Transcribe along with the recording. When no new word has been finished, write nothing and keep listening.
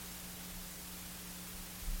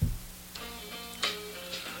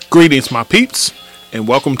Greetings, my peeps, and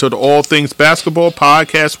welcome to the All Things Basketball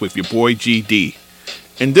Podcast with your boy GD.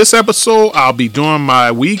 In this episode, I'll be doing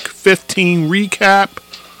my Week 15 recap,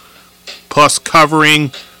 plus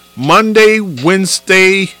covering Monday,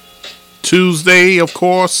 Wednesday, Tuesday, of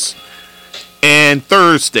course, and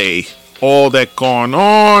Thursday. All that going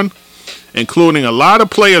on, including a lot of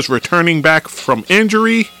players returning back from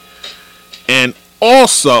injury, and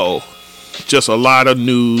also just a lot of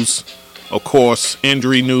news. Of course,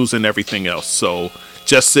 injury news and everything else. So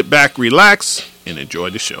just sit back, relax, and enjoy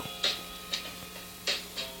the show.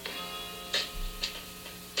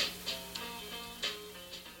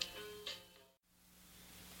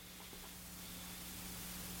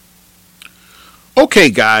 Okay,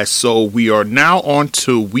 guys, so we are now on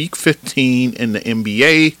to Week 15 in the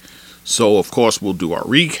NBA. So, of course, we'll do our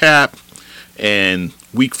recap. And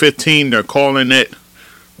Week 15, they're calling it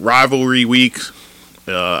Rivalry Week.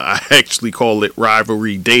 I actually call it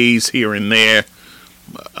rivalry days here and there.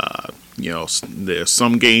 There's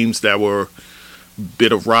some games that were a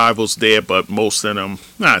bit of rivals there, but most of them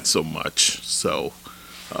not so much. So,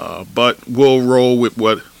 but we'll roll with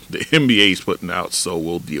what the NBA is putting out, so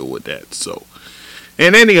we'll deal with that. So,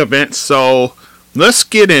 in any event, so let's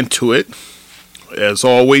get into it. As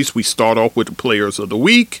always, we start off with the players of the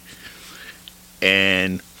week.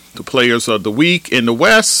 And the players of the week in the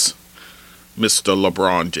West, Mr.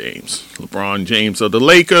 LeBron James. LeBron James of the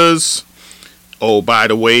Lakers. Oh, by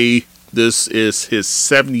the way, this is his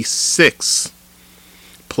 76th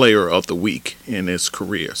player of the week in his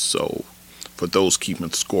career. So, for those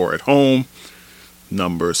keeping score at home,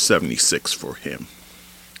 number 76 for him.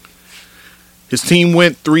 His team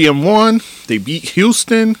went 3-1. They beat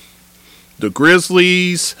Houston, the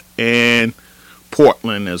Grizzlies, and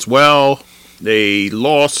Portland as well. They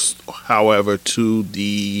lost, however, to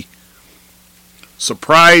the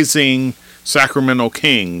surprising Sacramento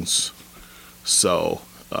Kings. So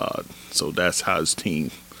that's how his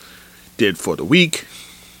team did for the week.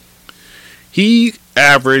 He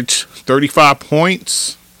averaged 35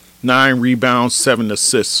 points, 9 rebounds, 7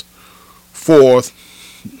 assists for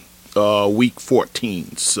week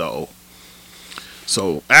 14. So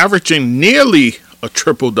averaging nearly a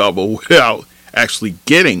triple-double without actually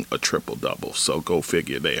getting a triple-double. So go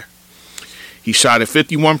figure there. He shot at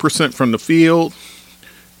 51% from the field,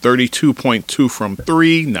 32.2 from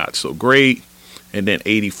 3, not so great, and then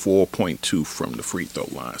 84.2 from the free throw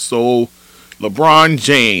line. So, LeBron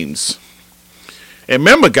James. And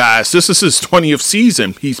remember, guys, this is his 20th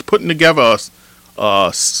season. He's putting together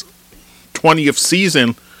a 20th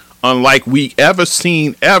season unlike we ever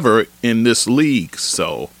seen ever in this league.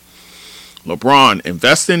 So, LeBron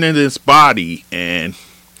investing in his body, and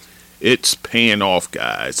it's paying off,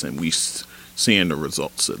 guys, and we seeing the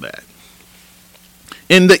results of that.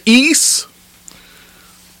 In the East,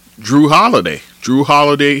 Jrue Holiday. Jrue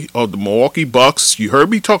Holiday of the Milwaukee Bucks. You heard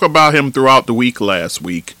me talk about him throughout the week last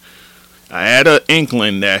week. I had an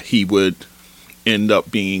inkling that he would end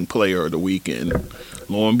up being player of the week, and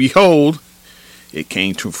lo and behold, it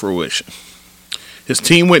came to fruition. His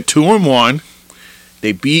team went 2-1.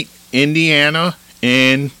 They beat Indiana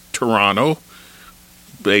and Toronto.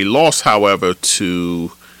 They lost, however,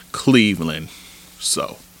 to Cleveland.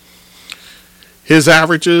 So, his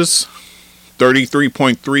averages,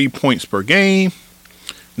 33.3 points per game,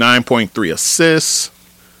 9.3 assists,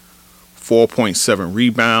 4.7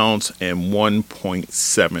 rebounds, and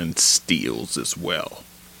 1.7 steals as well.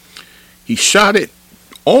 He shot it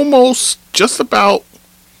almost just about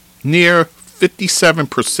near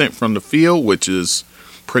 57% from the field, which is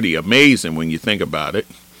pretty amazing when you think about it.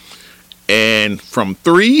 And from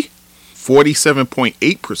 3,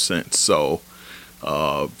 47.8%. So,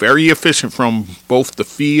 very efficient from both the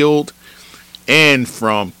field and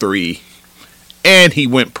from 3. And he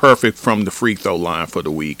went perfect from the free throw line for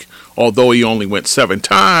the week. Although he only went 7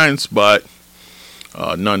 times, but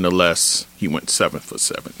nonetheless, he went 7 for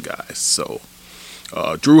 7, guys. So,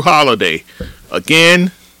 Jrue Holiday,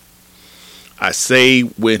 again, I say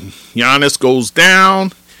when Giannis goes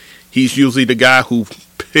down, he's usually the guy who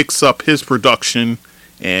picks up his production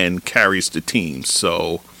and carries the team.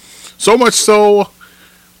 So much so,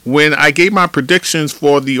 when I gave my predictions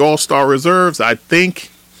for the All-Star reserves, I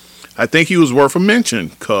think he was worth a mention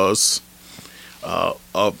because of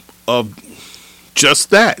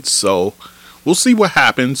just that. So we'll see what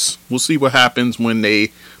happens. We'll see what happens when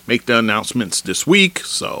they make the announcements this week.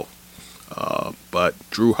 So, but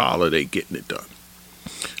Jrue Holiday getting it done.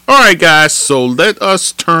 All right, guys. So let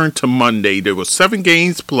us turn to Monday. There were 7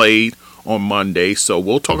 games played on Monday, so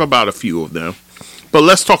we'll talk about a few of them. But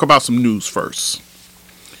let's talk about some news first.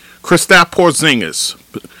 Kristaps Porzingis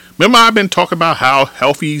Remember, I've been talking about how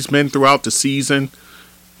healthy he's been throughout the season?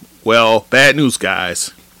 Well, bad news,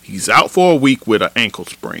 guys. He's out for a week with an ankle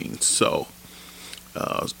sprain. So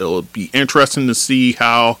it'll be interesting to see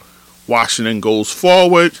how Washington goes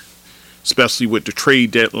forward, especially with the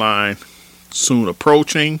trade deadline soon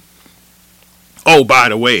approaching. Oh, by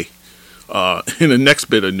the way, in the next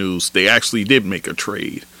bit of news, they actually did make a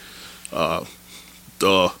trade.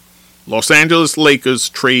 The Los Angeles Lakers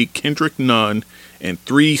trade Kendrick Nunn and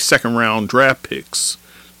 3 second-round draft picks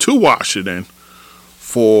to Washington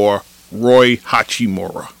for Rui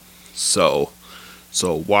Hachimura. So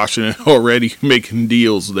Washington already making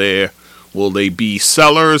deals there. Will they be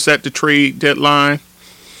sellers at the trade deadline?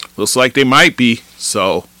 Looks like they might be.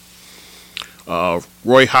 So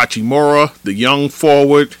Rui Hachimura, the young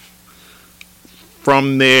forward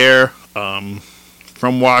from there,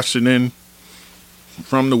 from Washington,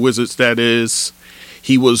 from the Wizards, that is.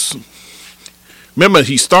 Remember,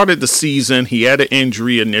 he started the season, he had an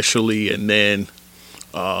injury initially, and then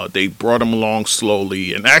they brought him along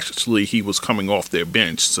slowly, and actually he was coming off their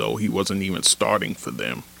bench, so he wasn't even starting for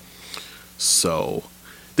them. So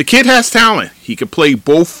the kid has talent. He can play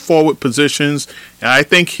both forward positions, and I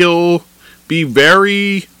think he'll be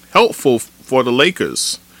very helpful for the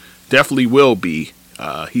Lakers. Definitely will be.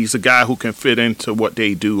 He's a guy who can fit into what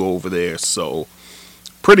they do over there, so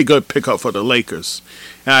pretty good pickup for the Lakers.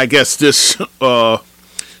 And I guess this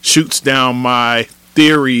shoots down my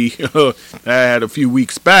theory that I had a few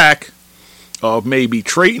weeks back of maybe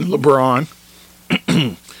trading LeBron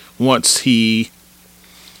once he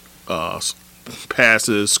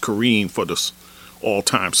passes Kareem for the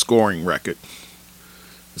all-time scoring record.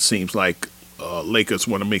 It seems like Lakers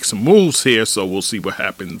want to make some moves here, so we'll see what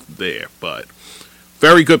happens there. But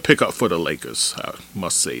very good pickup for the Lakers, I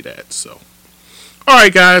must say that. So, all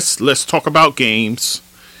right, guys, let's talk about games.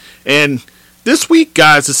 And this week,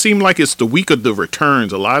 guys, it seemed like it's the week of the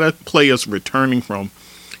returns. A lot of players returning from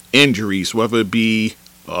injuries, whether it be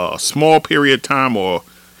a small period of time or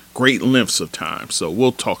great lengths of time. So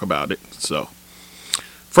we'll talk about it. So,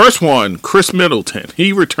 first one, Chris Middleton.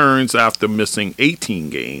 He returns after missing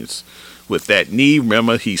 18 games with that knee.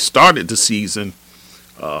 Remember, he started the season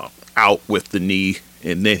out with the knee,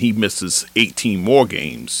 and then he misses 18 more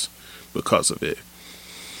games because of it.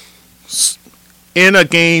 In a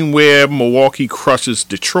game where Milwaukee crushes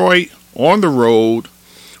Detroit on the road,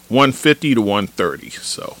 150-130.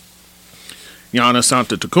 So, Giannis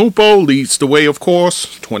Antetokounmpo leads the way, of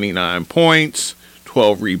course, 29 points,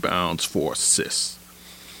 12 rebounds, 4 assists.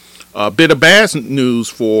 A bit of bad news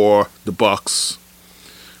for the Bucks.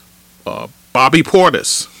 Bobby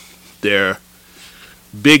Portis, their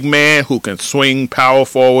big man who can swing power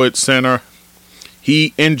forward, center,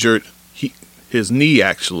 he injured his knee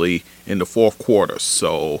actually in the fourth quarter.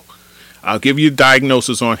 So I'll give you a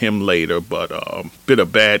diagnosis on him later, but a bit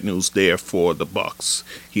of bad news there for the Bucks.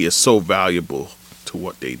 He is so valuable to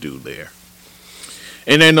what they do there.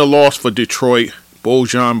 And then the loss for Detroit,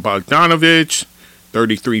 Bojan Bogdanovic,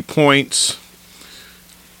 33 points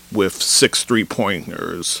with 6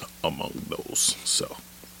 3-pointers among those. So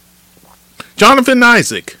Jonathan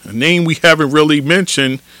Isaac, a name we haven't really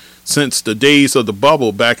mentioned since the days of the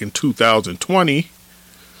bubble back in 2020.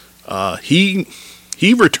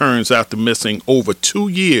 He returns after missing over 2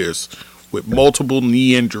 years with multiple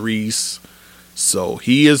knee injuries. So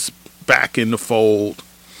he is back in the fold.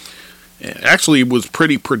 And actually was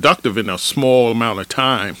pretty productive in a small amount of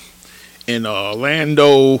time. And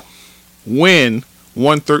Orlando win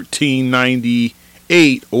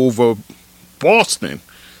 113-98 over Boston.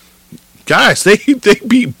 Guys, they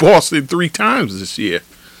beat Boston 3 times this year.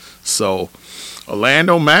 So,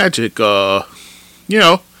 Orlando Magic, they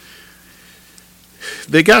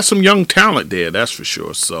got some young talent there, that's for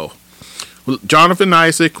sure. So, Jonathan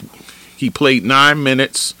Isaac, he played 9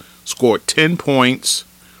 minutes, scored 10 points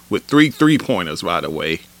with 3 3-pointers, by the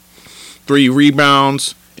way, 3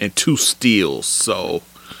 rebounds, and 2 steals. So,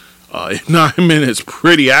 in 9 minutes,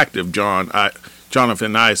 pretty active,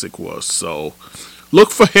 Jonathan Isaac was. So,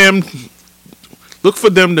 look for them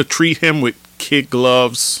to treat him with kid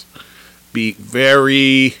gloves. Be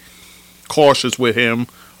very cautious with him.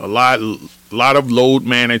 A lot of load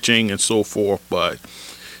managing and so forth. But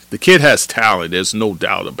the kid has talent. There's no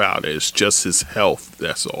doubt about it. It's just his health.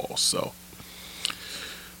 That's all. So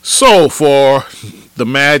for the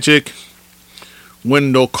Magic,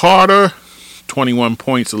 Wendell Carter, 21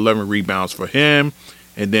 points, 11 rebounds for him.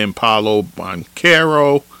 And then Paolo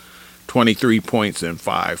Banchero, 23 points and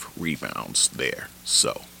 5 rebounds there.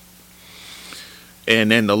 So.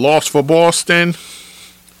 And then the loss for Boston,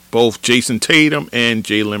 both Jason Tatum and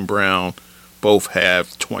Jaylen Brown both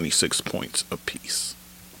have 26 points apiece.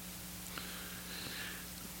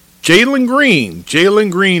 Jalen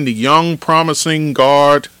Green, the young promising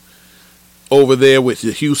guard over there with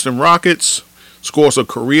the Houston Rockets, scores a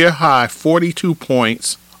career high 42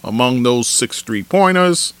 points among those 6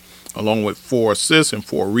 3-pointers, along with 4 assists and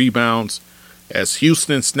 4 rebounds, as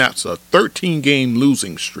Houston snaps a 13-game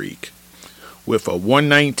losing streak with a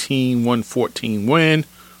 119-114 win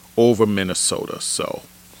over Minnesota. So,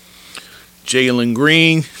 Jalen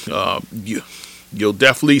Green, you'll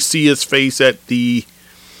definitely see his face at the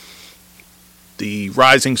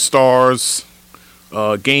Rising Stars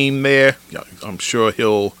game there. I'm sure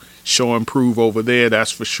he'll show improve over there,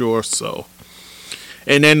 that's for sure. So,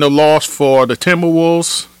 and then the loss for the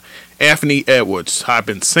Timberwolves, Anthony Edwards. I've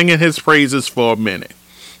been singing his praises for a minute.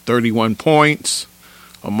 31 points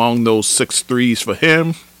among those 6 threes for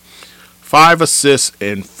him. 5 assists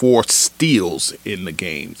and 4 steals in the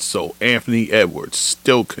game. So Anthony Edwards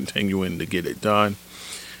still continuing to get it done.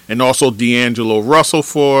 And also D'Angelo Russell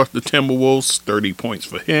for the Timberwolves. 30 points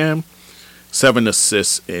for him. 7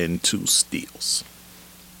 assists and 2 steals.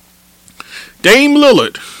 Dame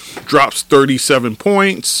Lillard drops 37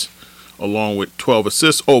 points along with 12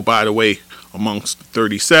 assists. Oh, by the way, amongst the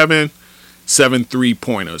 37, 7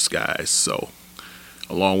 3-pointers, guys. So,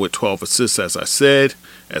 along with 12 assists, as I said,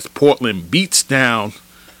 as Portland beats down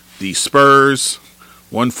the Spurs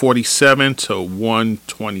 147 to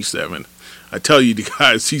 127. I tell you,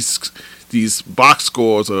 guys, these box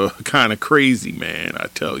scores are kind of crazy, man. I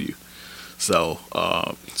tell you. So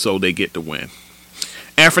they get the win.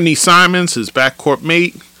 Anthony Simons, his backcourt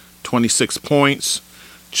mate, 26 points.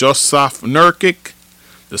 Jusuf Nurkic,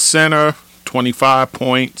 the center, 25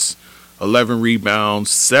 points, 11 rebounds,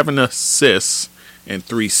 7 assists, and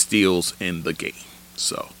 3 steals in the game.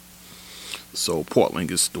 So Portland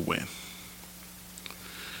gets the win.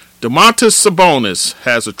 Domantas Sabonis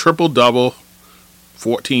has a triple-double,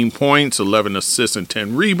 14 points, 11 assists, and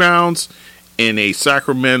 10 rebounds in a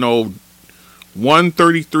Sacramento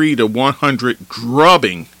 133 to 100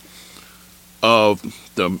 drubbing of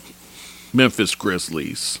the Memphis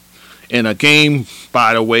Grizzlies. In a game,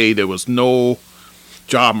 by the way, there was no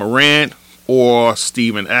Ja Morant or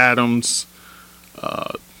Steven Adams.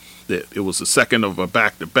 It was the second of a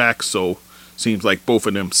back-to-back, so seems like both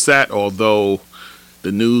of them sat, although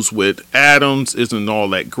the news with Adams isn't all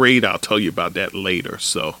that great. I'll tell you about that later.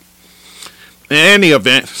 So, in any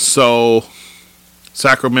event, so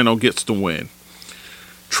Sacramento gets the win.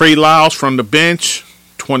 Trey Lyles from the bench,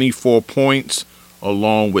 24 points,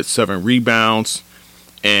 along with 7 rebounds.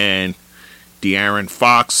 And De'Aaron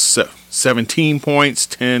Fox, 17 points,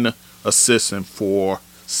 10 assists, and 4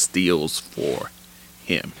 steals for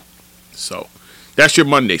him. So, that's your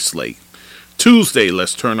Monday slate. Tuesday,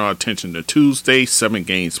 let's turn our attention to Tuesday. 7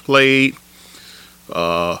 games played.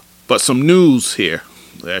 But some news here.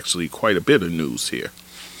 Actually, quite a bit of news here.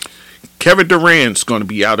 Kevin Durant's going to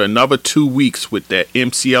be out another 2 weeks with that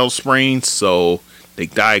MCL sprain. So, they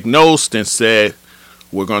diagnosed and said,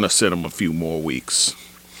 we're going to sit him a few more weeks.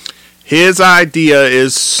 His idea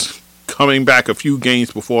is coming back a few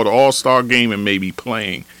games before the All-Star game and maybe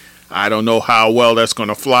playing. I don't know how well that's going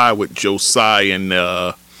to fly with Josiah and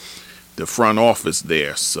the front office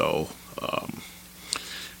there. So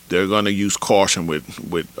they're going to use caution with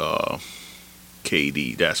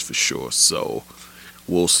KD, that's for sure. So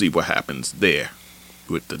we'll see what happens there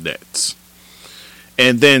with the Nets.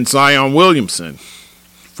 And then Zion Williamson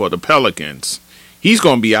for the Pelicans. He's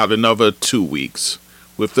going to be out another 2 weeks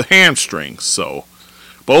with the hamstring. So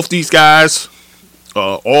both these guys,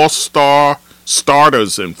 all-star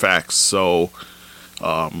starters, in fact. So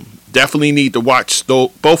definitely need to watch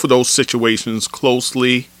both of those situations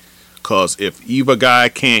closely, because if either guy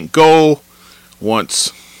can't go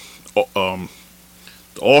once the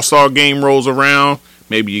All-Star game rolls around,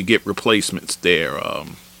 maybe you get replacements there.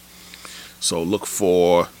 So look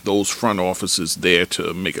for those front offices there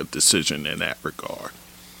to make a decision in that regard.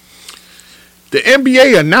 The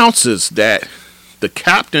NBA announces that the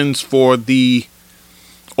captains for the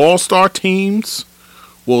All-Star teams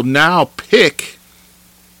will now pick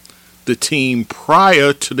the team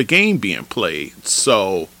prior to the game being played.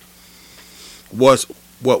 So what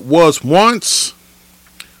was once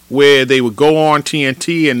where they would go on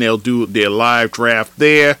TNT and they'll do their live draft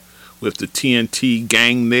there with the TNT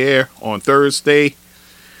gang there on Thursday.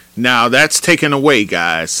 Now that's taken away,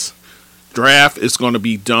 guys. Draft is going to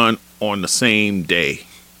be done on the same day.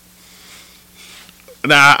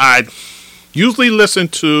 Now, I usually listen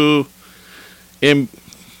to the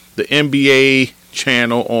NBA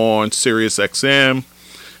channel on Sirius XM.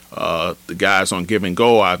 The guys on Give and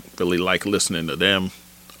Go, I really like listening to them.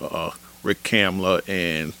 Rick Kamler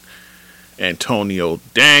and Antonio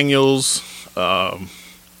Daniels.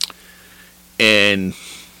 And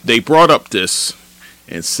they brought up this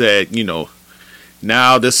and said,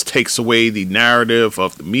 now this takes away the narrative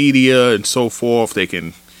of the media and so forth. They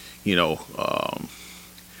can,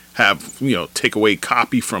 have, take away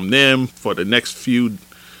copy from them for the next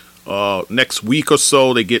week or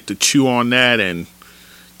so. They get to chew on that and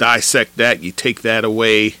dissect that. You take that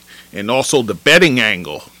away. And also the betting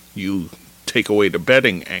angle. You take away the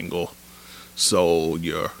betting angle. So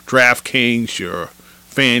your DraftKings, your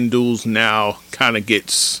FanDuels now kind of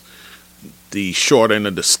gets the short end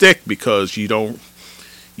of the stick because you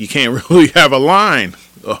can't really have a line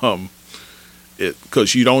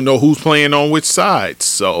because you don't know who's playing on which side.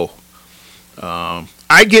 So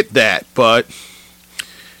I get that, but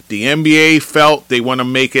the NBA felt they want to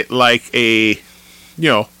make it like a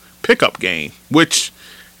pickup game, which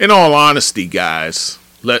in all honesty, guys,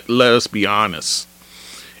 let us be honest,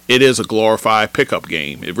 it is a glorified pickup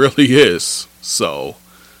game. It really is. So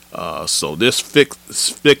this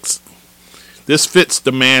fits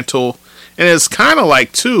the mantle. And it's kind of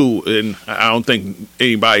like, too, and I don't think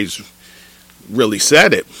anybody's really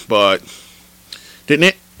said it, but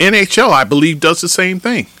the NHL, I believe, does the same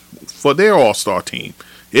thing for their All-Star team.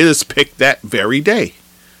 It is picked that very day.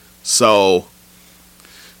 So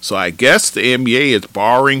I guess the NBA is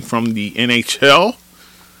borrowing from the NHL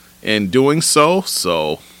in doing so.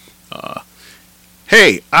 So,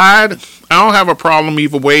 hey, I don't have a problem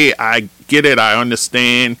either way. I get it. I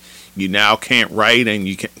understand. You now can't write and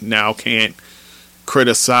you now can't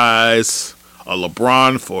criticize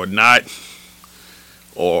LeBron for not,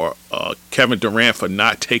 or Kevin Durant for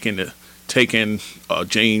not taking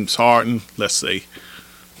James Harden, let's say,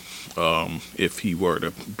 if he were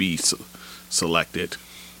to be selected.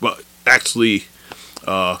 But actually,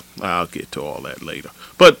 I'll get to all that later.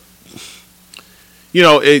 But,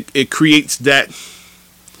 it creates that,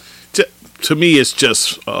 to me, it's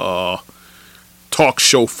just talk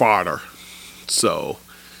show fodder. So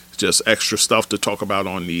just extra stuff to talk about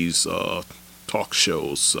on these talk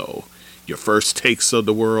shows. So your First Takes of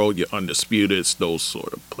the world, your Undisputed, those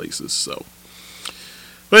sort of places. So,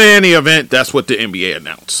 but in any event, that's what the NBA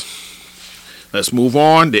announced. Let's move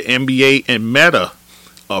on. The NBA and Meta,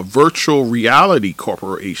 a virtual reality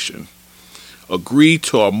corporation, agreed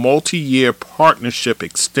to a multi-year partnership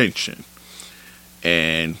extension.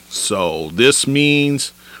 And so this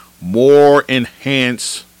means more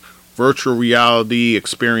enhanced virtual reality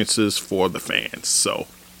experiences for the fans. So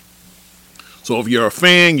if you're a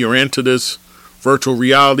fan, you're into this virtual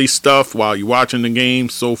reality stuff while you're watching the game,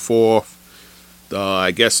 so forth,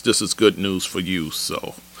 I guess this is good news for you.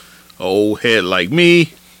 So an old head like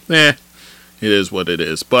me, it is what it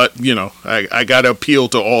is. But, I got to appeal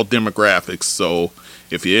to all demographics. So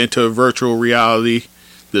if you're into virtual reality,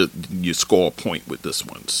 you score a point with this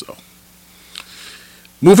one. So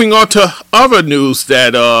moving on to other news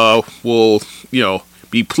that will,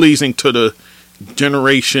 be pleasing to the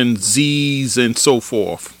Generation Zs and so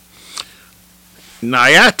forth.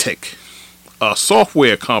 Niantic, a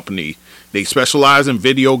software company, they specialize in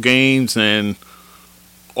video games and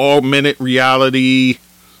augmented reality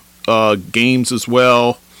games as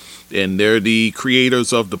well. And they're the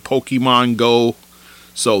creators of the Pokemon Go.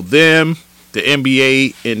 So them, the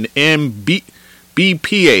NBA, and the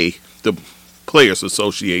BPA, the Players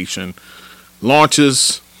Association,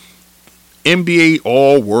 launches NBA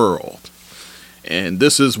All World. And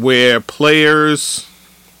this is where players,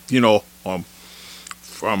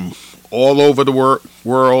 from all over the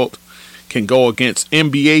world can go against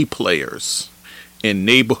NBA players in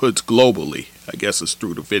neighborhoods globally. I guess it's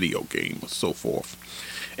through the video game and so forth.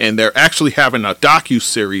 And they're actually having a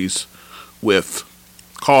docu-series with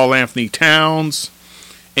Karl Anthony Towns,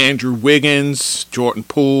 Andrew Wiggins, Jordan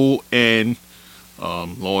Poole, and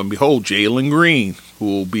lo and behold, Jalen Green, who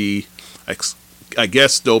will be, I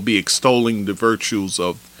guess they'll be extolling the virtues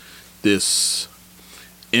of this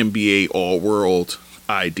NBA All-World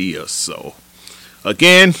idea. So,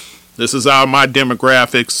 again, this is out of my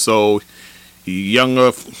demographics, so you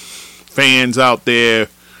younger fans out there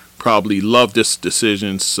probably love this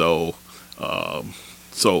decision. So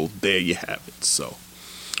there you have it. So,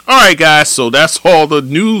 alright guys, so that's all the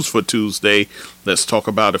news for Tuesday. Let's talk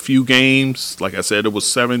about a few games. Like I said, it was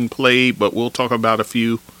 7 played, but we'll talk about a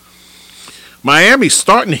few. Miami's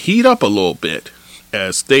starting to heat up a little bit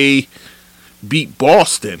as they beat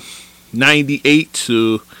Boston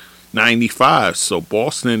 98-95. So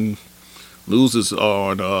Boston loses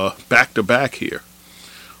on back-to-back here.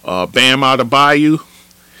 Bam Adebayo,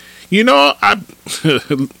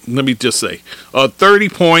 let me just say, 30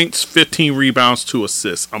 points, 15 rebounds, 2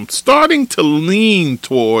 assists. I'm starting to lean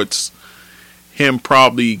towards him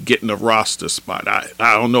probably getting a roster spot. I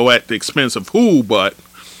don't know at the expense of who, but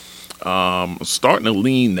I'm starting to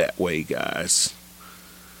lean that way, guys.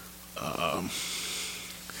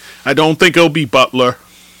 I don't think it'll be Butler.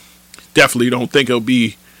 Definitely don't think it'll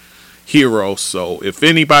be Hero. So if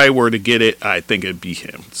anybody were to get it, I think it'd be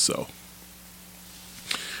him. So,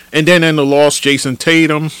 and then in the loss, Jason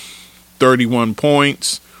Tatum, 31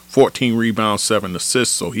 points, 14 rebounds, 7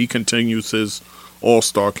 assists. So he continues his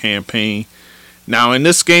All-Star campaign. Now in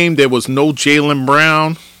this game, there was no Jaylen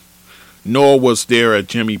Brown, nor was there a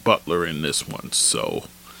Jimmy Butler in this one. So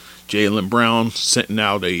Jaylen Brown sitting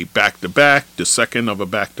out a back-to-back, the second of a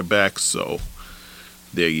back-to-back. So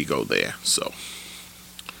there you go there. So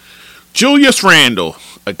Julius Randle,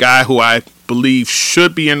 a guy who I believe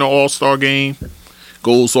should be in the All-Star game,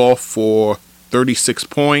 goes off for 36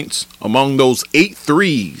 points. Among those, 8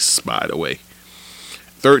 threes, by the way.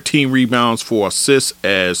 13 rebounds, 4 assists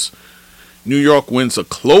as New York wins a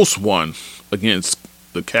close one against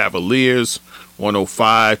the Cavaliers,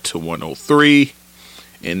 105-103.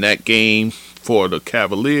 In that game for the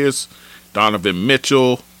Cavaliers, Donovan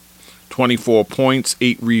Mitchell, 24 points,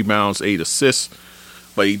 8 rebounds, 8 assists.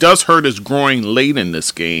 But he does hurt his groin late in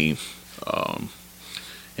this game.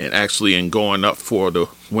 And actually in going up for the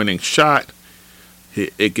winning shot,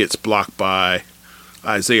 it gets blocked by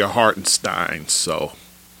Isaiah Hartenstein. So,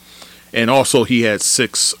 and also he had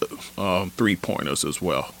 6 3-pointers as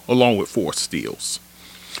well, along with 4 steals.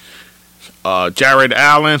 Jared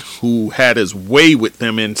Allen, who had his way with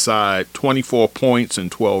them inside, 24 points and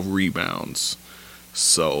 12 rebounds.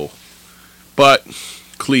 So, but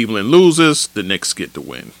Cleveland loses, the Knicks get the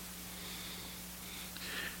win.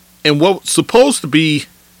 And what's supposed to be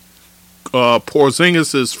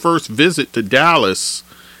Porzingis' first visit to Dallas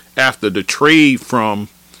after the trade from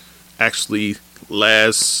actually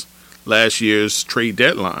last year's trade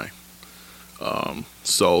deadline.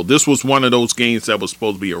 So this was one of those games that was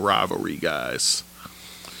supposed to be a rivalry, guys.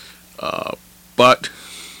 But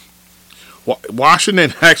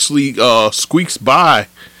Washington actually squeaks by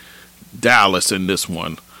Dallas in this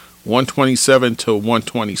one,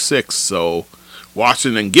 127-126. So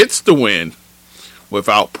Washington gets the win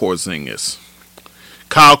without Porzingis.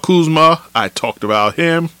 Kyle Kuzma, I talked about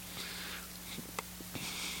him.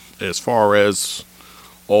 As far as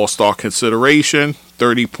All-Star consideration,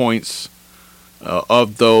 30 points.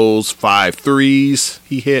 Of those, 5 threes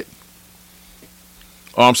he hit.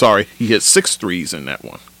 Oh, I'm sorry. He hit 6 threes in that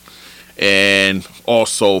one. And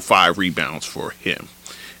also 5 rebounds for him.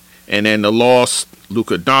 And then the loss,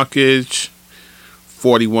 Luka Doncic,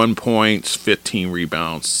 41 points, 15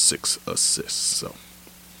 rebounds, 6 assists. So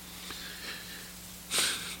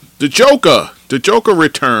the Joker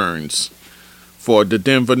returns for the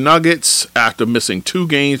Denver Nuggets after missing 2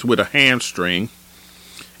 games with a hamstring.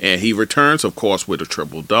 And he returns, of course, with a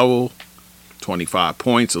triple-double, 25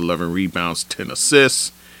 points, 11 rebounds, 10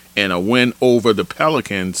 assists, and a win over the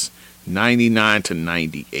Pelicans,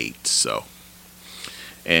 99-98. So,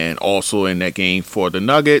 and also in that game for the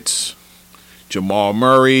Nuggets, Jamal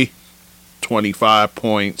Murray, 25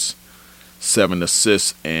 points, 7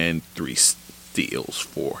 assists, and 3 steals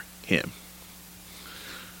for him.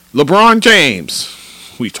 LeBron James,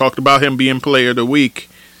 we talked about him being Player of the Week.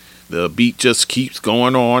 The beat just keeps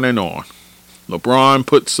going on and on. LeBron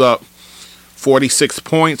puts up 46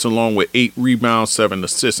 points along with 8 rebounds, 7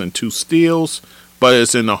 assists, and 2 steals. But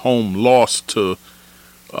it's in a home loss to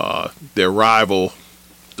their rival,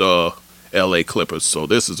 the LA Clippers. So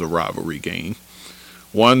this is a rivalry game.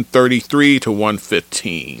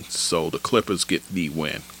 133-115. So the Clippers get the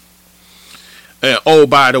win. And, oh,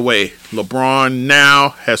 by the way, LeBron now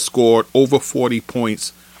has scored over 40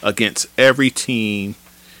 points against every team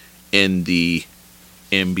in the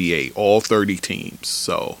NBA, all 30 teams.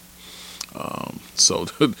 So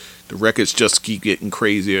the records just keep getting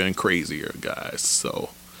crazier and crazier, guys. So,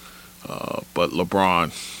 but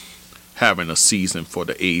LeBron having a season for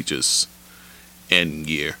the ages in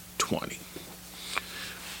year 20.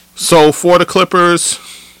 So for the Clippers,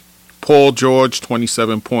 Paul George,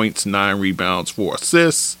 27 points, 9 rebounds, 4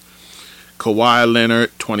 assists. Kawhi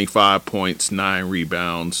Leonard, 25 points, 9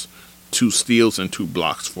 rebounds, 2 steals and 2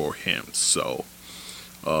 blocks for him. So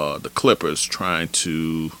the Clippers trying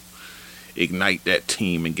to ignite that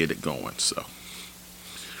team and get it going. So,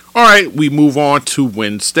 all right, we move on to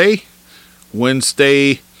Wednesday.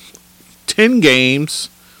 10 games,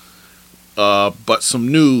 but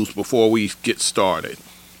some news before we get started.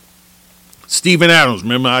 Steven Adams,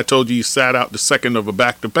 remember I told you he sat out the second of a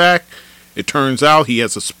back-to-back. It turns out he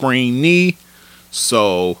has a sprained knee,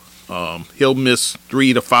 so he'll miss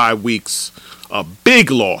 3 to 5 weeks. A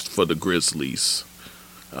big loss for the Grizzlies.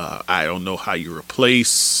 I don't know how you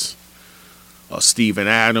replace Steven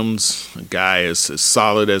Adams. A guy is as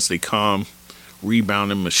solid as they come.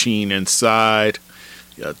 Rebounding machine inside.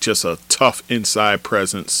 Just a tough inside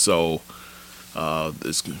presence. So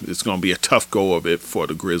it's going to be a tough go of it for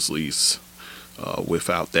the Grizzlies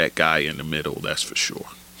without that guy in the middle. That's for sure.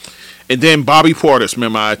 And then Bobby Portis.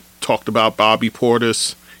 Remember I talked about Bobby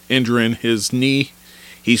Portis injuring his knee.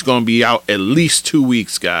 He's going to be out at least 2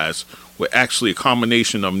 weeks, guys, with actually a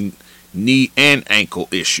combination of knee and ankle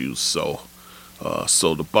issues. So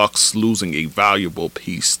the Bucks losing a valuable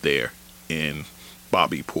piece there in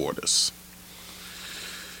Bobby Portis.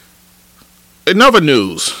 In other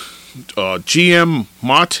news, GM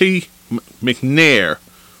Monte McNair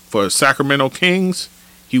for Sacramento Kings,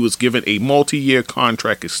 he was given a multi-year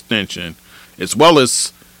contract extension, as well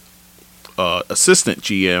as assistant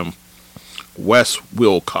GM Wes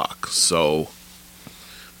Wilcox. So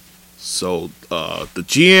the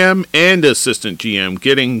GM and the assistant GM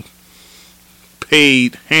getting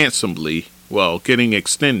paid handsomely, getting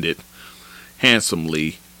extended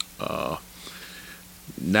handsomely.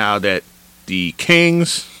 Now that the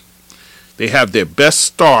Kings, they have their best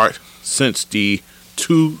start since the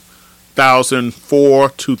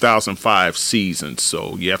 2004-2005 season.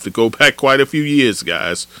 So you have to go back quite a few years,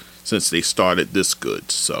 guys, since they started this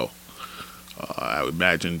good. So I would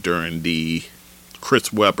imagine during the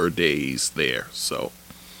Chris Webber days there. So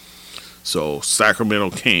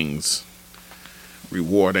Sacramento Kings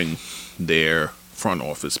rewarding their front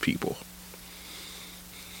office people.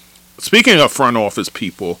 Speaking of front office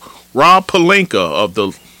people, Rob Pelinka of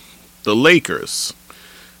the Lakers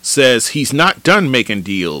says he's not done making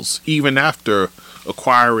deals even after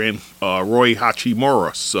acquiring Rui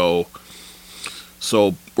Hachimura. So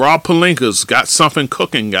Rob Pelinka's got something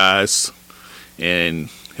cooking, guys, and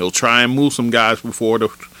he'll try and move some guys before the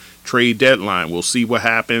trade deadline. We'll see what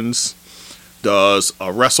happens. Does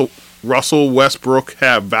Russell Westbrook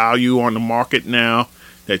have value on the market now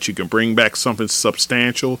that you can bring back something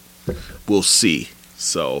substantial? We'll see.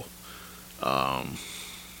 So,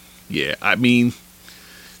 yeah, I mean,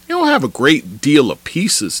 you don't have a great deal of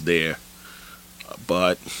pieces there,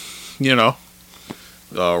 but, Rob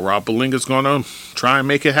Pelinka's going to try and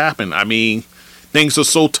make it happen. I mean, things are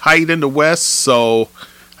so tight in the West, so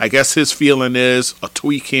I guess his feeling is a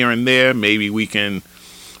tweak here and there. Maybe we can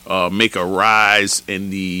make a rise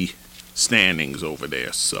in the standings over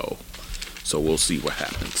there. So we'll see what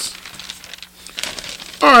happens.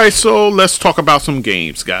 All right, so let's talk about some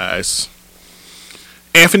games, guys.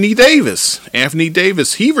 Anthony Davis,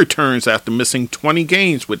 he returns after missing 20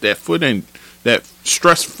 games with that foot and that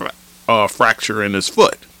stress fracture in his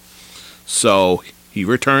foot. So he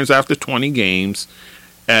returns after 20 games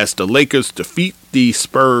as the Lakers defeat the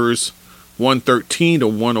Spurs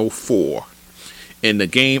 113-104. In the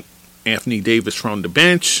game, Anthony Davis from the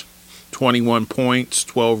bench, 21 points,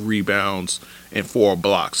 12 rebounds, and 4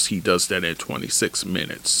 blocks. He does that in 26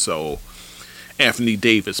 minutes. So Anthony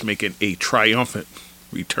Davis making a triumphant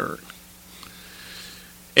return.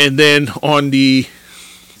 And then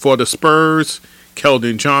for the Spurs,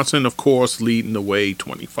 Keldon Johnson, of course, leading the way,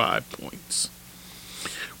 25 points.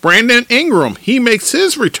 Brandon Ingram, he makes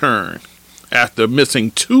his return after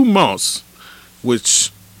missing 2 months,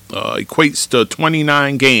 which equates to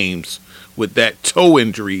 29 games with that toe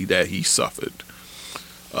injury that he suffered.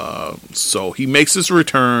 So he makes his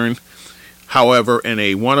return, however, in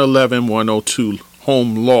a 111-102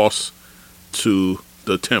 home loss to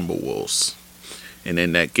the Timberwolves. And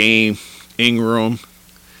in that game, Ingram,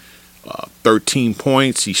 13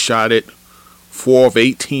 points. He shot it 4 of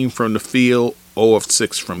 18 from the field, 0 of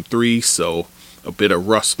 6 from 3. So a bit of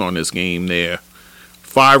rust on his game there.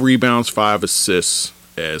 5 rebounds, 5 assists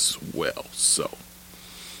as well. So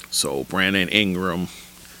Brandon Ingram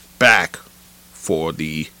back for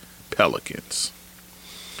the Pelicans.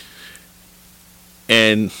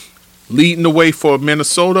 And leading the way for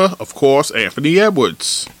Minnesota, of course, Anthony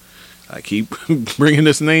Edwards. I keep bringing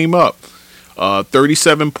this name up.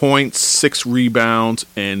 37 points, 6 rebounds,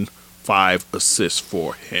 and 5 assists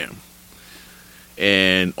for him.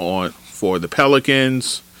 And for the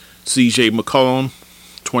Pelicans, CJ McCollum,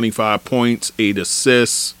 25 points, 8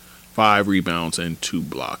 assists, 5 rebounds, and 2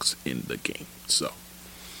 blocks in the game. So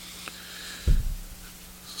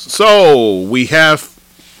we have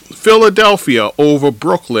Philadelphia over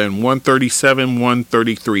Brooklyn,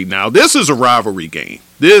 137-133. Now, this is a rivalry game.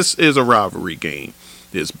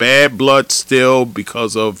 There's bad blood still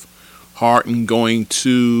because of Harden going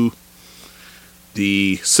to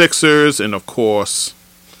the Sixers, and of course,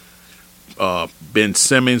 Ben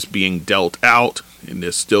Simmons being dealt out, and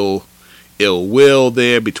there's still ill will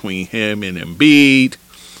there between him and Embiid.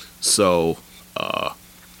 So,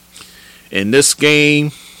 in this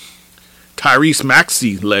game, Tyrese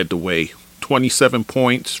Maxey led the way. 27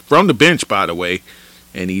 points from the bench, by the way.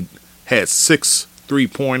 And he had 6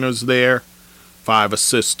 3-pointers there. 5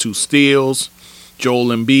 assists, 2 steals. Joel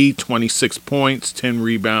Embiid, 26 points, 10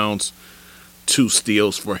 rebounds, 2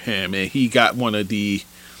 steals for him. And he got one of the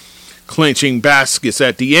clinching baskets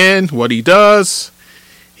at the end. What he does,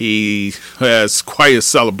 he has quite a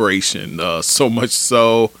celebration. So much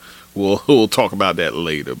so, we'll talk about that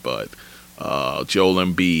later. But Joel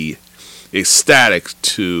Embiid, ecstatic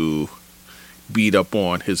to beat up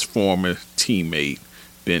on his former teammate,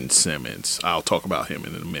 Ben Simmons. I'll talk about him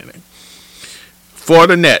in a minute. For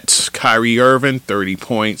the Nets, Kyrie Irving, 30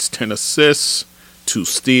 points, 10 assists, 2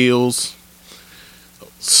 steals.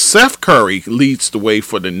 Seth Curry leads the way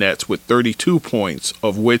for the Nets with 32 points,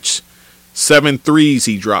 of which 7 threes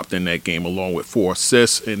he dropped in that game, along with 4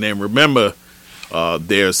 assists. And then remember,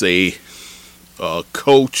 there's a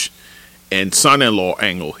coach and son-in-law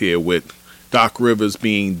angle here, with Doc Rivers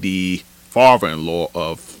being the father-in-law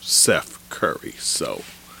of Seth Curry. So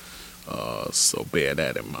bear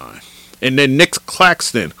that in mind. And then Nick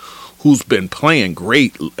Claxton, who's been playing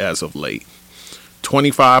great as of late.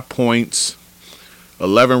 25 points,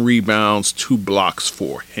 11 rebounds, 2 blocks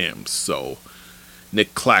for him. So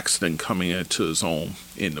Nick Claxton coming into his own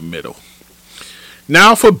in the middle.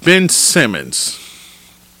 Now for Ben Simmons.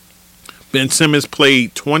 Ben Simmons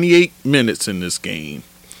played 28 minutes in this game.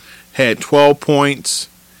 Had 12 points.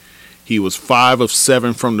 He was 5 of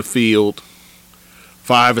 7 from the field.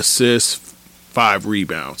 5 assists, 5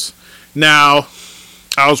 rebounds. Now,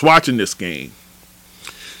 I was watching this game.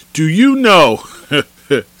 Do you know,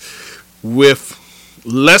 with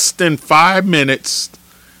less than 5 minutes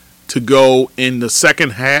to go in the second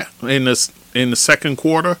half, in the second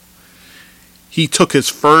quarter, he took his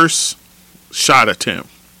first shot attempt.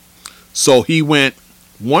 So he went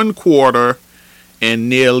 1 quarter and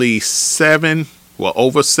nearly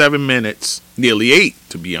over 7 minutes, nearly 8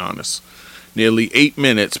 to be honest, nearly 8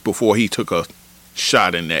 minutes before he took a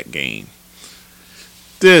shot in that game.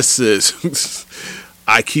 This is,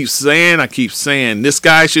 I keep saying, this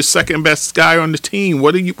guy's your second best guy on the team.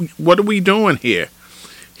 What are we doing here?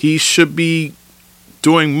 He should be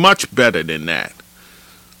doing much better than that.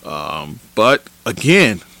 But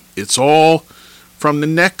again, it's all from the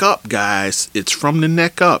neck up, guys. It's from the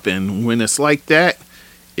neck up, and when it's like that,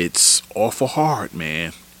 it's awful hard,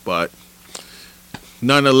 man. But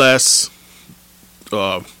nonetheless,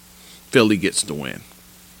 Philly gets the win.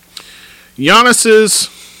 Giannis's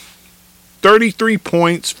 33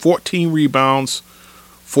 points, 14 rebounds,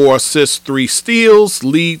 4 assists, 3 steals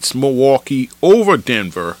leads Milwaukee over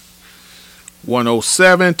Denver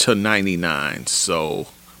 107-99. So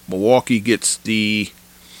Milwaukee gets the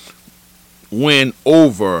win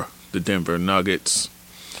over the Denver Nuggets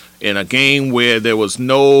in a game where there was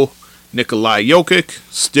no Nikola Jokic.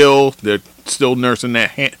 They're still nursing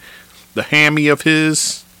that the hammy of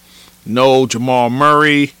his. No Jamal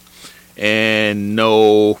Murray and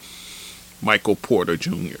no Michael Porter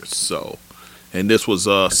Jr. So, and this was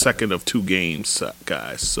a second of 2 games,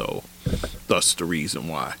 guys. So, that's the reason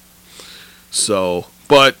why. So,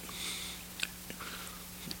 but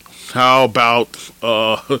how about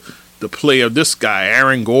the play of this guy,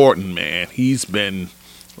 Aaron Gordon, man? He's been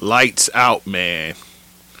lights out, man.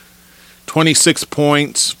 26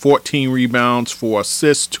 points, 14 rebounds, 4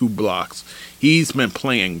 assists, 2 blocks. He's been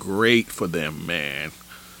playing great for them, man.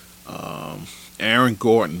 Aaron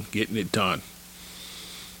Gordon getting it done.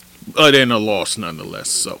 But in a loss nonetheless.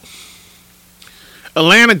 So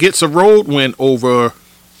Atlanta gets a road win over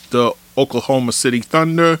the Oklahoma City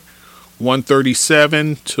Thunder,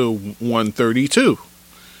 137-132.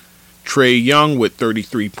 Trae Young with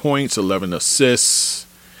 33 points, 11 assists.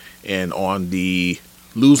 And on the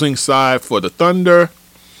losing side for the Thunder,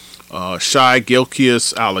 Shai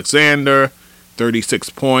Gilgeous-Alexander, 36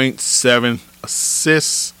 points, 7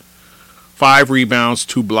 assists, 5 rebounds,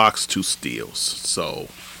 2 blocks, 2 steals. So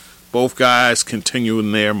both guys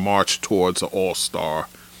continuing their march towards an all-star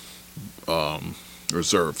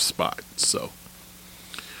reserve spot. So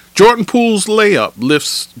Jordan Poole's layup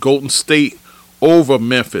lifts Golden State over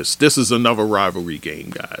Memphis. This is another rivalry game,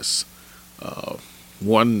 guys.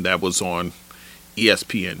 One that was on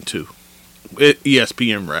ESPN too.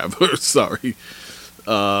 ESPN rather, sorry.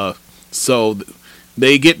 So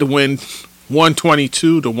they get the win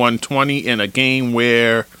 122-120 in a game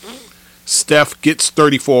where Steph gets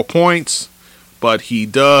 34 points, but he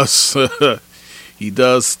does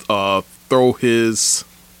throw his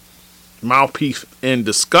mouthpiece in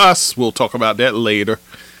disgust. We'll talk about that later.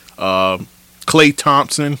 Klay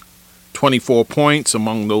Thompson, 24 points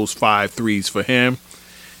among those 5 threes for him.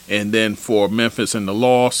 And then for Memphis in the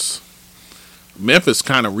loss, Memphis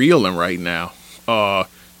kind of reeling right now.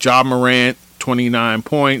 Ja Morant, 29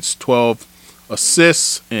 points, 12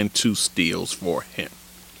 assists, and 2 steals for him.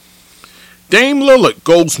 Dame Lillard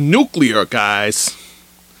goes nuclear, guys.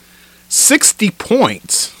 60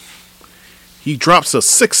 points. He drops a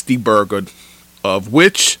 60 burger, of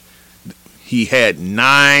which he had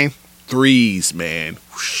 9 threes, man.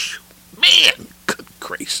 Man, good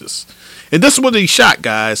gracious. And this is what he shot,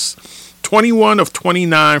 guys. 21 of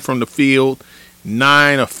 29 from the field,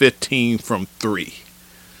 9 of 15 from 3.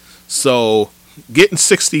 So, getting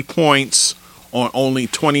 60 points on only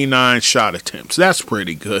 29 shot attempts. That's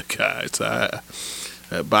pretty good, guys.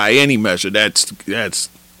 By any measure, that's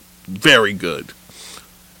very good.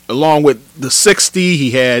 Along with the 60,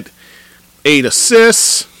 he had 8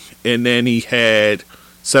 assists, and then he had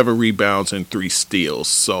 7 rebounds and 3 steals.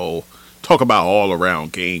 So, talk about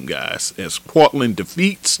all-around game, guys. As Portland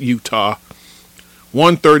defeats Utah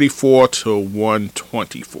 134 to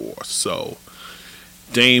 124. So,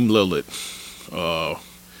 Dame Lillard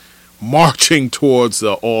marching towards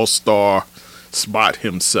the all-star spot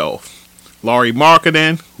himself. Lauri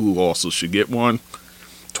Markkanen, who also should get one,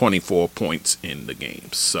 24 points in the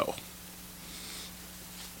game. So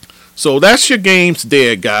that's your games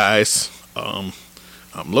there, guys. I'm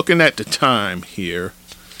looking at the time here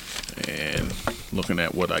and looking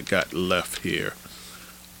at what I got left here.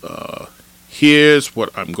 Here's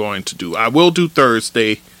what I'm going to do. I will do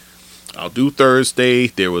Thursday. I'll do Thursday.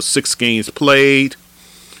 There was 6 games played.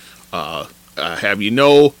 I have you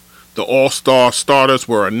know, the All-Star starters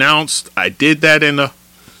were announced. I did that in a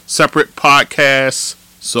separate podcast,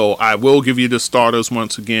 so I will give you the starters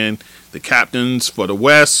once again. The captains for the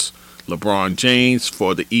West, LeBron James.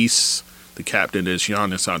 For the East, the captain is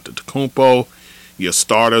Giannis Antetokounmpo. Your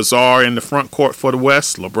starters are in the front court for the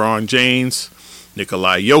West, LeBron James,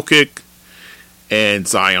 Nikola Jokic, and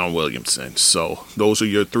Zion Williamson. So those are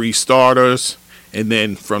your 3 starters. And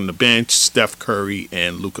then from the bench, Steph Curry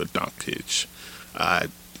and Luka Doncic. I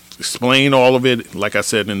explain all of it, like I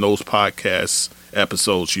said, in those podcast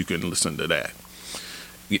episodes. You can listen to that.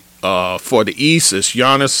 For the East, it's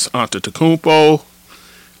Giannis Antetokounmpo,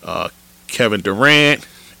 Kevin Durant,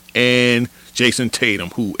 and Jason Tatum,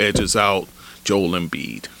 who edges out Joel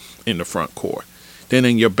Embiid in the front court. Then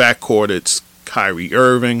in your back court, it's Kyrie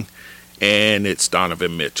Irving, and it's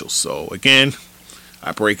Donovan Mitchell. So, again,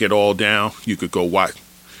 I break it all down. You could go watch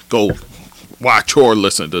or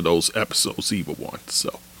listen to those episodes, either one.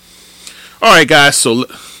 So, all right, guys. So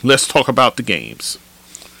let's talk about the games.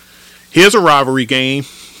 Here's a rivalry game.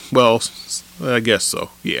 Well, I guess so.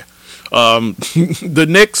 Yeah. The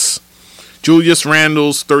Knicks, Julius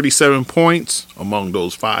Randle's 37 points among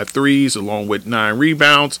those 5 threes, along with 9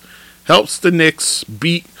 rebounds, helps the Knicks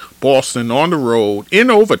beat Boston on the road in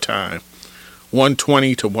overtime,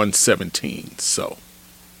 120 to 117. So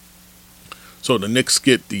the Knicks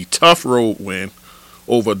get the tough road win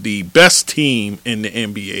over the best team in the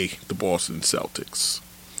NBA, the Boston Celtics.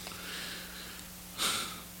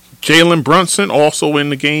 Jalen Brunson also in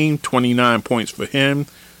the game, 29 points for him,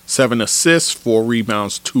 7 assists, 4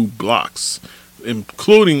 rebounds, 2 blocks,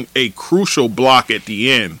 including a crucial block at the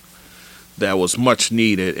end that was much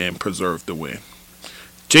needed and preserved the win.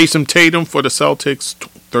 Jason Tatum for the Celtics,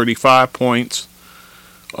 35 points,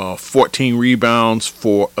 14 rebounds,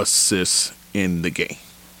 4 assists in the game.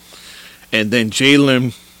 And then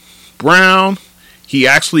Jaylen Brown, he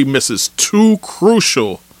actually misses 2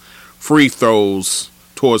 crucial free throws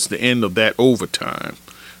towards the end of that overtime,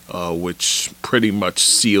 which pretty much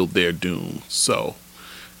sealed their doom. So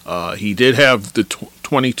he did have the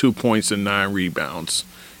 22 points and 9 rebounds,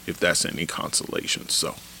 if that's any consolation.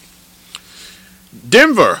 So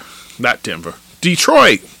Detroit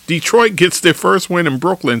gets their first win in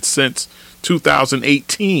Brooklyn since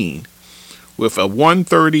 2018 with a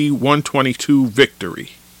 130-122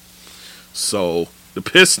 victory. So the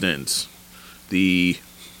Pistons, the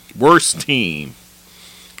worst team,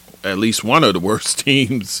 at least one of the worst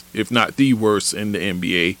teams, if not the worst in the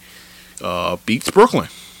NBA, beats Brooklyn.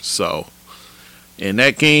 So in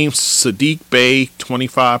that game, Sadiq Bey,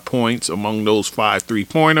 25 points among those 5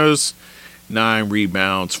 3-pointers, 9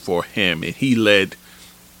 rebounds for him. And he led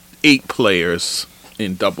 8 players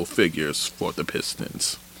in double figures for the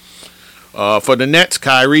Pistons. For the Nets,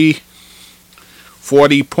 Kyrie,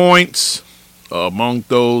 40 points among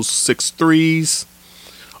those 6 threes,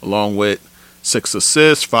 along with 6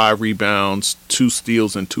 assists, 5 rebounds, 2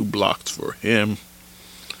 steals, and 2 blocks for him.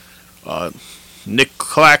 Nick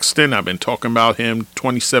Claxton, I've been talking about him,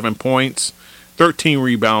 27 points, 13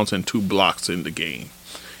 rebounds, and 2 blocks in the game.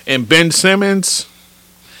 And Ben Simmons,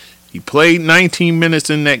 he played 19 minutes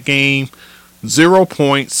in that game,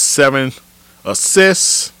 0.7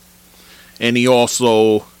 assists, and he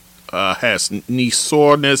also has knee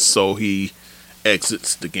soreness, so he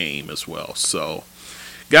exits the game as well. So,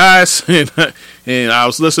 guys, and I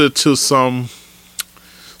was listening to some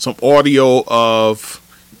audio of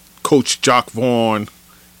Coach Jock Vaughn,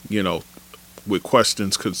 with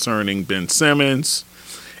questions concerning Ben Simmons,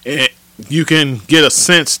 and you can get a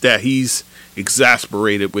sense that he's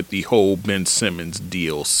exasperated with the whole Ben Simmons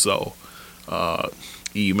deal. So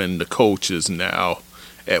even the coach is now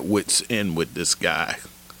at wit's end with this guy.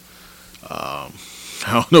 I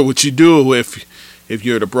don't know what you do if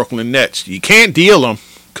you're the Brooklyn Nets. You can't deal him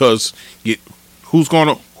because who's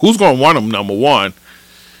gonna want him, number one,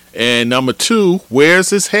 and number two,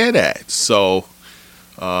 where's his head at? So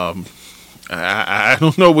I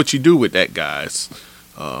don't know what you do with that, guys.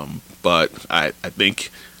 But I think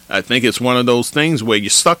it's one of those things where you're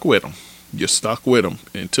stuck with him. You're stuck with him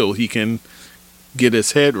until he can get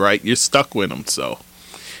his head right. You're stuck with him. So,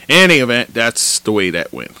 in any event, that's the way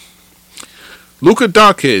that went. Luka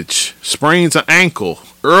Doncic sprains an ankle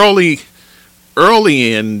early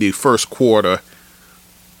in the first quarter,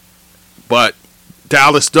 but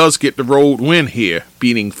Dallas does get the road win here,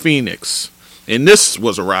 beating Phoenix. And this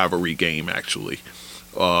was a rivalry game, actually.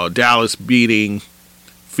 Dallas beating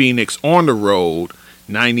Phoenix on the road,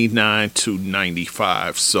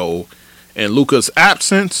 99-95. So, in Luka's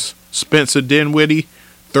absence, Spencer Dinwiddie,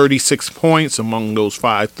 36 points among those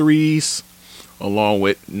 5 threes, along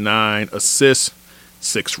with 9 assists,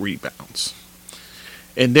 6 rebounds.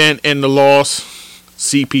 And then in the loss,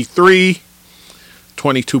 CP3,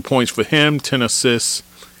 22 points for him, 10 assists,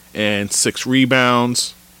 and 6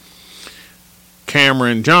 rebounds.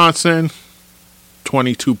 Cameron Johnson,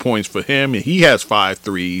 22 points for him, and he has 5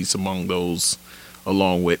 threes among those,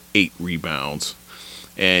 along with 8 rebounds.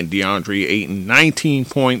 And DeAndre Ayton, 19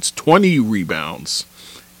 points, 20 rebounds,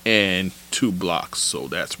 and 2 blocks. So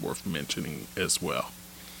that's worth mentioning as well.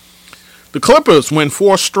 The Clippers win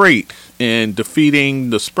 4 straight in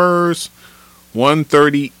defeating the Spurs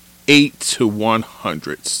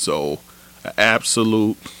 138-100. So an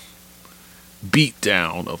absolute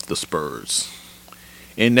beatdown of the Spurs.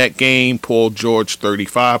 In that game, Paul George,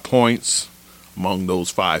 35 points among those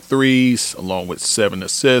 5 threes, along with 7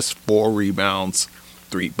 assists, 4 rebounds,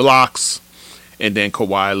 3 blocks. And then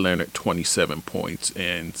Kawhi Leonard, 27 points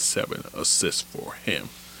and 7 assists for him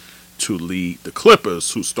to lead the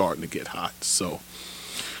Clippers, who's starting to get hot. So,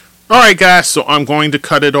 all right, guys, so I'm going to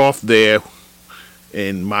cut it off there.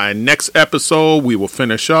 In my next episode, we will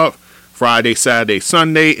finish up Friday, Saturday,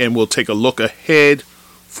 Sunday, and we'll take a look ahead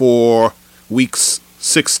for weeks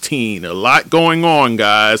 16. A lot going on,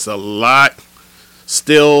 guys. A lot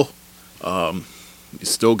still. You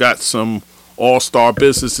still got some all-star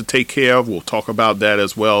business to take care of. We'll talk about that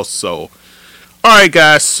as well. So, all right,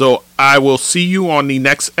 guys. So I will see you on the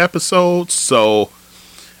next episode. So,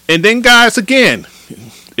 and then, guys, again,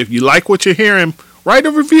 if you like what you're hearing, write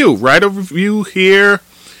a review. Write a review here.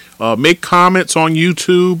 Make comments on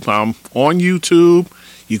YouTube. I'm on YouTube.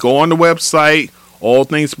 You go on the website,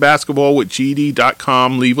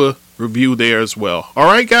 allthingsbasketballwithgd.com. Leave a review there as well. All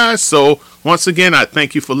right, guys. So once again, I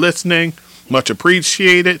thank you for listening. Much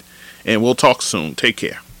appreciated. And we'll talk soon. Take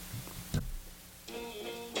care.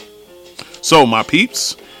 So, my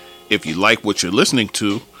peeps, if you like what you're listening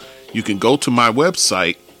to, you can go to my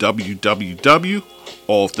website,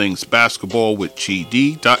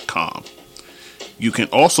 www.allthingsbasketballwithgd.com. You can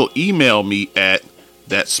also email me at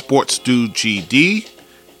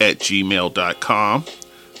thatsportsdudegd@gmail.com.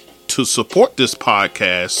 To support this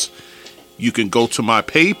podcast, you can go to my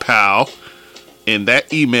PayPal, and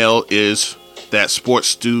that email is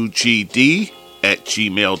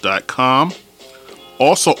thatsportsdudegd@gmail.com.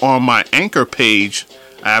 Also on my Anchor page,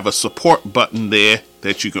 I have a support button there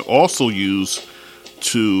that you can also use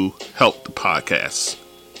to help the podcast.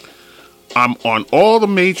 I'm on all the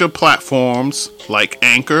major platforms like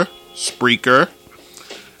Anchor, Spreaker,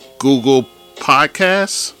 Google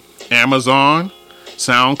Podcasts, Amazon,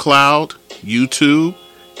 SoundCloud, YouTube,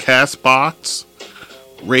 Castbox,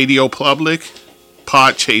 Radio Public,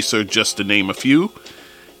 Podchaser, just to name a few.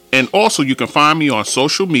 And also you can find me on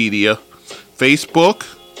social media, Facebook,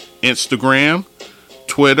 Instagram,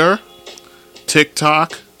 Twitter,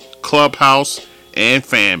 TikTok, Clubhouse, and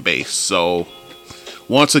Fanbase. So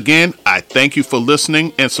once again, I thank you for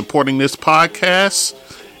listening and supporting this podcast.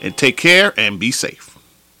 And take care and be safe.